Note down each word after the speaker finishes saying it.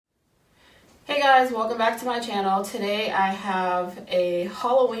Hey guys, welcome back to my channel. Today I have a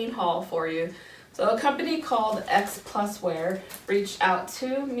Halloween haul for you. So a company called Xpluswear reached out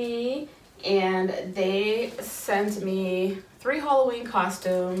to me and they sent me 3 Halloween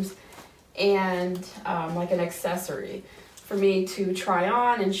costumes and like an accessory for me to try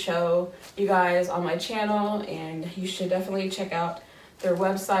on and show you guys on my channel, and you should definitely check out their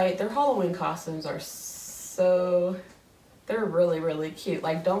website. Their Halloween costumes are they're really cute.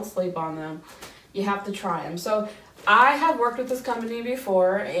 Like, don't sleep on them. You have to try them. So I have worked with this company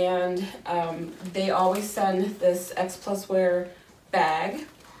before, and they always send this Xpluswear bag.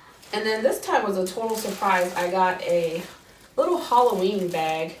 And then this time was a total surprise. I got a little Halloween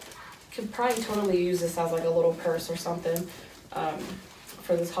bag. Could probably totally use this as like a little purse or something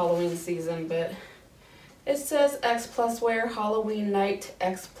for this Halloween season. But it says Xpluswear Halloween Night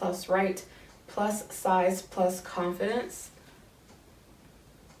X Plus Right Plus Size Plus Confidence.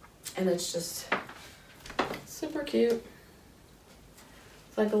 And it's just super cute.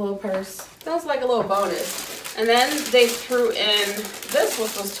 It's like a little purse. That's like a little bonus. And then they threw in this,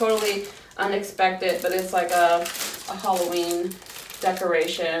 which was totally unexpected, but it's like a Halloween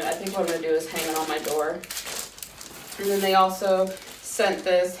decoration. I think what I'm gonna do is hang it on my door. And then they also sent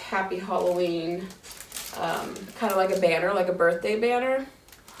this Happy Halloween, kind of like a banner, like a birthday banner.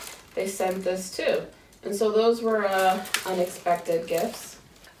 They sent this too. And so those were unexpected gifts.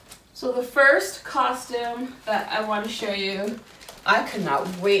 So the first costume that I want to show you, I could not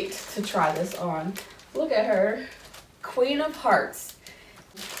wait to try this on. Look at her, Queen of Hearts.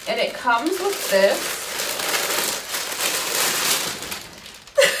 And it comes with this.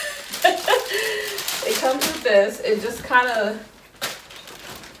 It comes with this. It just kind of,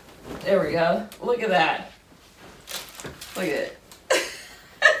 there we go. Look at that. Look at it.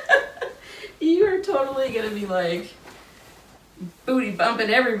 You're totally gonna be like booty bumping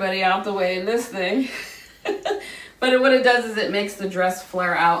everybody out the way in this thing. But what it does is it makes the dress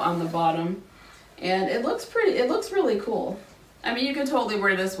flare out on the bottom, and it looks pretty. It looks really cool. I mean, you could totally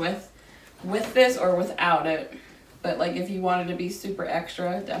wear this with this or without it, but like if you wanted to be super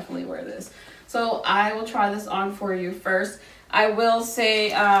extra, definitely wear this. So I will try this on for you first. I will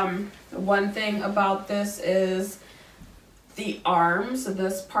say one thing about this is the arms.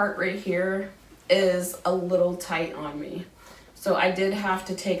 This part right here is a little tight on me. So I did have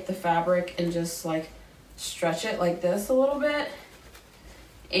to take the fabric and just like stretch it like this a little bit.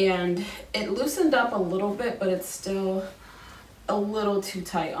 And it loosened up a little bit, but it's still a little too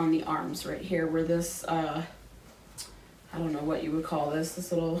tight on the arms right here where this, I don't know what you would call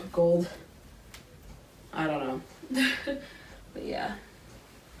this little gold, I don't know. But yeah.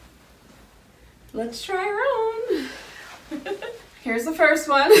 Let's try her on. Here's the first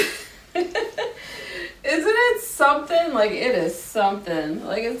one. Isn't it something? Like, it is something.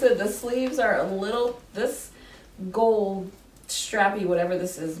 Like I said, the sleeves are a little, this gold strappy, whatever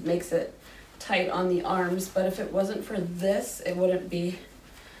this is, makes it tight on the arms. But if it wasn't for this, it wouldn't be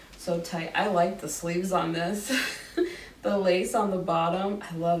so tight. I like the sleeves on this. The lace on the bottom,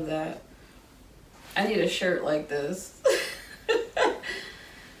 I love that. I need a shirt like this.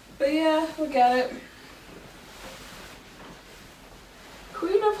 But yeah, look at it.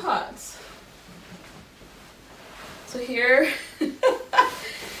 Queen of Hearts. So here's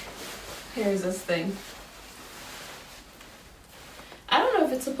this thing. I don't know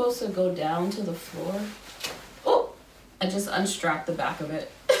if it's supposed to go down to the floor. Oh, I just unstrapped the back of it.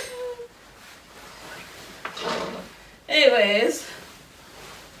 Anyways,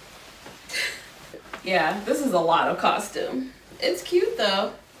 yeah, this is a lot of costume. It's cute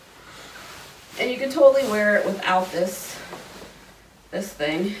though. And you can totally wear it without this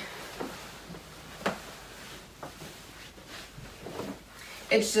thing.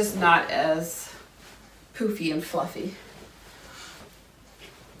 It's just not as poofy and fluffy.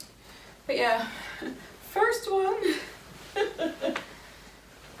 But yeah, first one.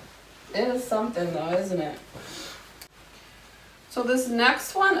 It is something though, isn't it? So this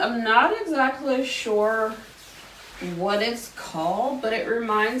next one, I'm not exactly sure what it's called, but it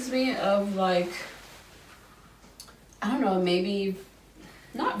reminds me of like, I don't know, maybe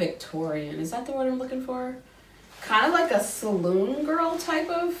not Victorian. Is that the word I'm looking for? Kind of like a saloon girl type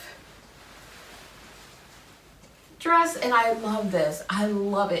of dress, and I love this. I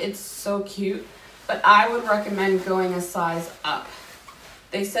love it. It's so cute, but I would recommend going a size up.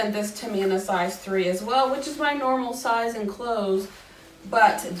 They sent this to me in a size 3 as well, which is my normal size in clothes,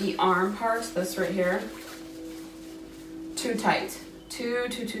 but the arm parts, this right here, too tight. Too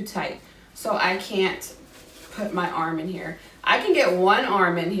tight. So I can't put my arm in here. I can get one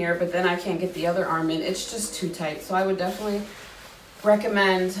arm in here, but then I can't get the other arm in. It's just too tight. So I would definitely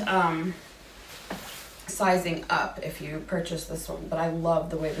recommend sizing up if you purchase this one, but I love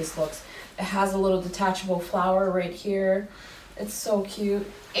the way this looks. It has a little detachable flower right here. It's so cute.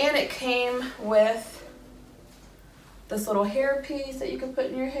 And it came with this little hair piece that you can put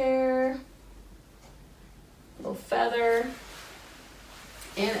in your hair. A little feather.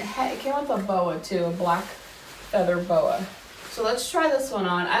 And it came with a boa too, a black feather boa. So let's try this one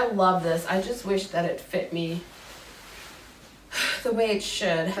on. I love this. I just wish that it fit me the way it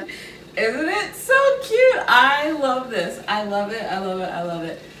should. Isn't it so cute? I love this. I love it. I love it. I love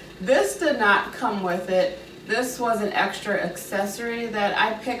it. This did not come with it. This was an extra accessory that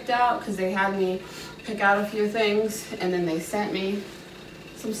I picked out because they had me pick out a few things and then they sent me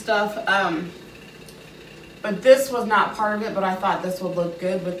some stuff. But this was not part of it, but I thought this would look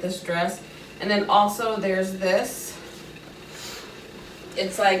good with this dress. And then also there's this.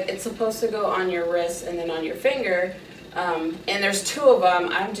 It's like, it's supposed to go on your wrist and then on your finger. And there's two of them.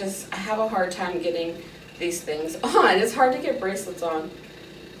 I have a hard time getting these things on. It's hard to get bracelets on.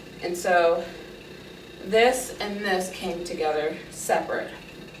 And so this and this came together separate.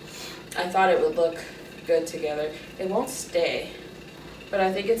 I thought it would look good together. It won't stay, but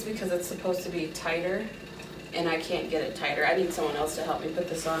I think it's because it's supposed to be tighter and I can't get it tighter. I need someone else to help me put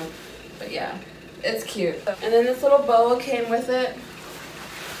this on. But yeah, it's cute. And then this little boa came with it.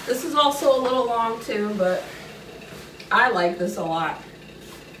 This is also a little long too, but I like this a lot.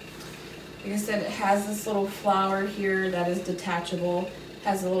 Like I said, it has this little flower here that is detachable. It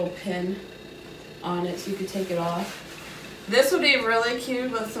has a little pin on it so you can take it off. This would be really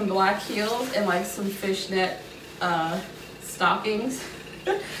cute with some black heels and like some fishnet stockings.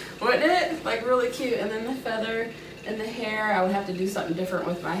 Wouldn't it? Like really cute. And then the feather and the hair. I would have to do something different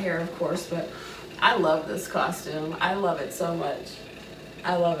with my hair, of course, but I love this costume. I love it so much.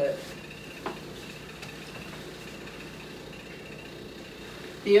 I love it.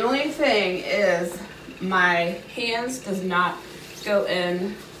 The only thing is my hands does not go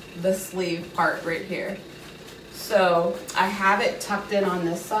in the sleeve part right here. So I have it tucked in on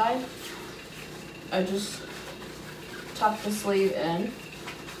this side. I just tuck the sleeve in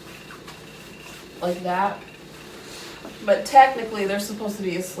like that. But technically there's supposed to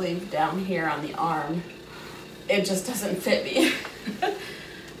be a sleeve down here on the arm. It just doesn't fit me.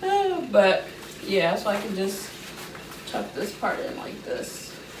 But yeah, so I can just tuck this part in like this.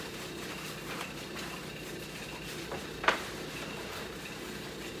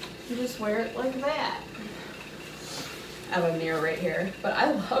 You just wear it like that. I have a mirror right here, but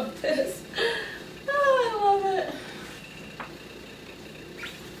I love this. Oh, I love it.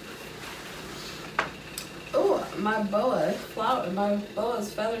 Oh, my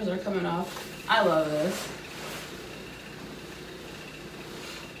boa's feathers are coming off. I love this.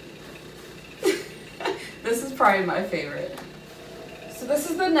 This is probably my favorite. So this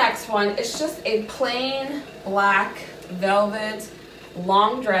is the next one. It's just a plain black velvet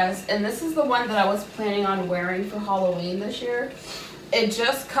long dress, and this is the one that I was planning on wearing for Halloween this year. It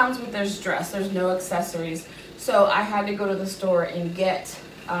just comes with this dress. There's no accessories. So I had to go to the store and get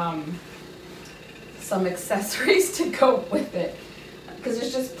some accessories to go with it because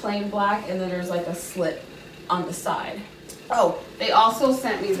it's just plain black and then there's like a slit on the side. Oh, they also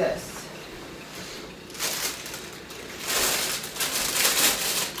sent me this.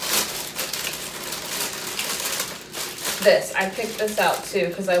 I picked this out too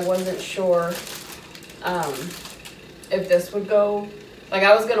because I wasn't sure if this would go, like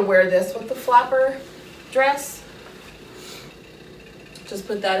I was gonna wear this with the flapper dress, just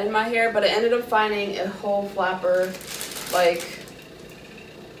put that in my hair, but I ended up finding a whole flapper like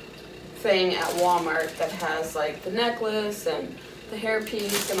thing at Walmart that has like the necklace and the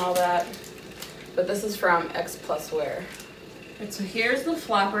hairpiece and all that, but this is from XPLUSWEAR. And so here's the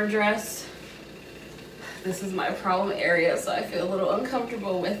flapper dress. This is my problem area, so I feel a little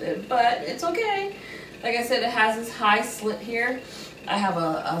uncomfortable with it, but it's okay. Like I said, it has this high slit here. I have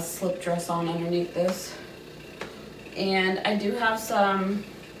a slip dress on underneath this. And I do have some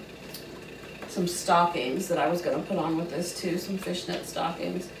stockings that I was gonna put on with this too, some fishnet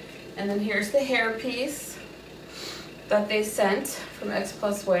stockings. And then here's the hair piece that they sent from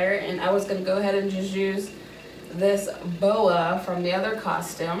XPLUSWEAR, and I was gonna go ahead and just use this boa from the other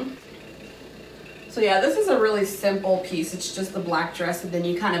costume. So yeah, this is a really simple piece. It's just the black dress, and then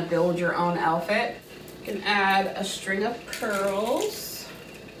you kind of build your own outfit. You can add a string of pearls.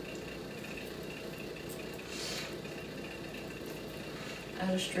 Add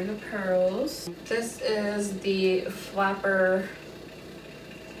a string of pearls. This is the flapper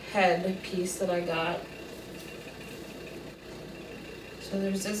head piece that I got. So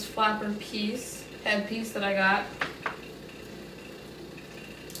there's this flapper piece, head piece that I got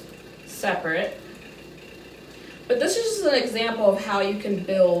separate. But this is just an example of how you can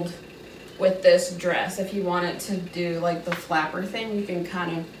build with this dress. If you want it to do like the flapper thing, you can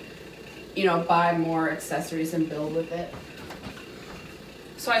kind of, you know, buy more accessories and build with it.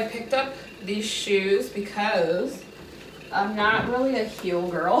 So I picked up these shoes because I'm not really a heel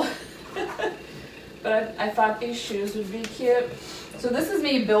girl, but I thought these shoes would be cute. So this is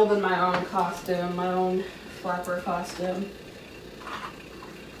me building my own costume, my own flapper costume.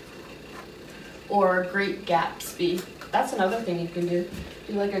 Or Great Gatsby. That's another thing you can do.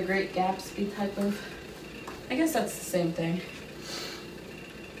 Do like a Great Gatsby type of, I guess that's the same thing.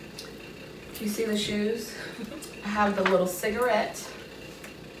 You see the shoes? I have the little cigarette.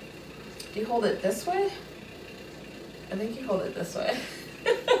 Do you hold it this way? I think you hold it this way.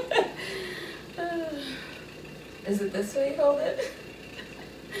 Is it this way you hold it?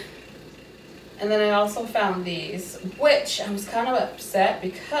 And then I also found these, which I was kind of upset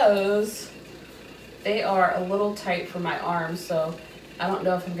because they are a little tight for my arms, so I don't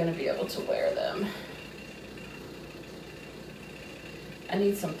know if I'm gonna be able to wear them. I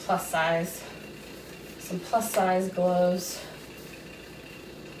need some plus size gloves.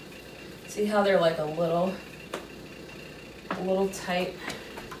 See how they're like a little tight?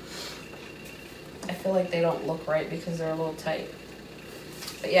 I feel like they don't look right because they're a little tight.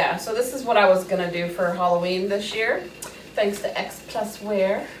 But yeah, so this is what I was gonna do for Halloween this year. Thanks to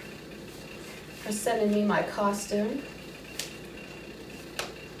Xpluswear for sending me my costume.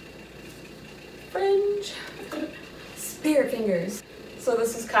 Fringe. Spirit fingers. So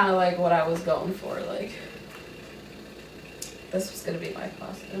this is kind of like what I was going for. Like, this was gonna be my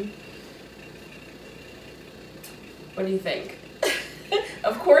costume. What do you think?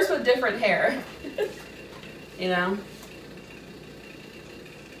 Of course with different hair. You know?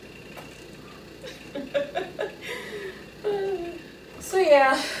 So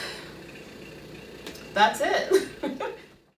yeah, that's it.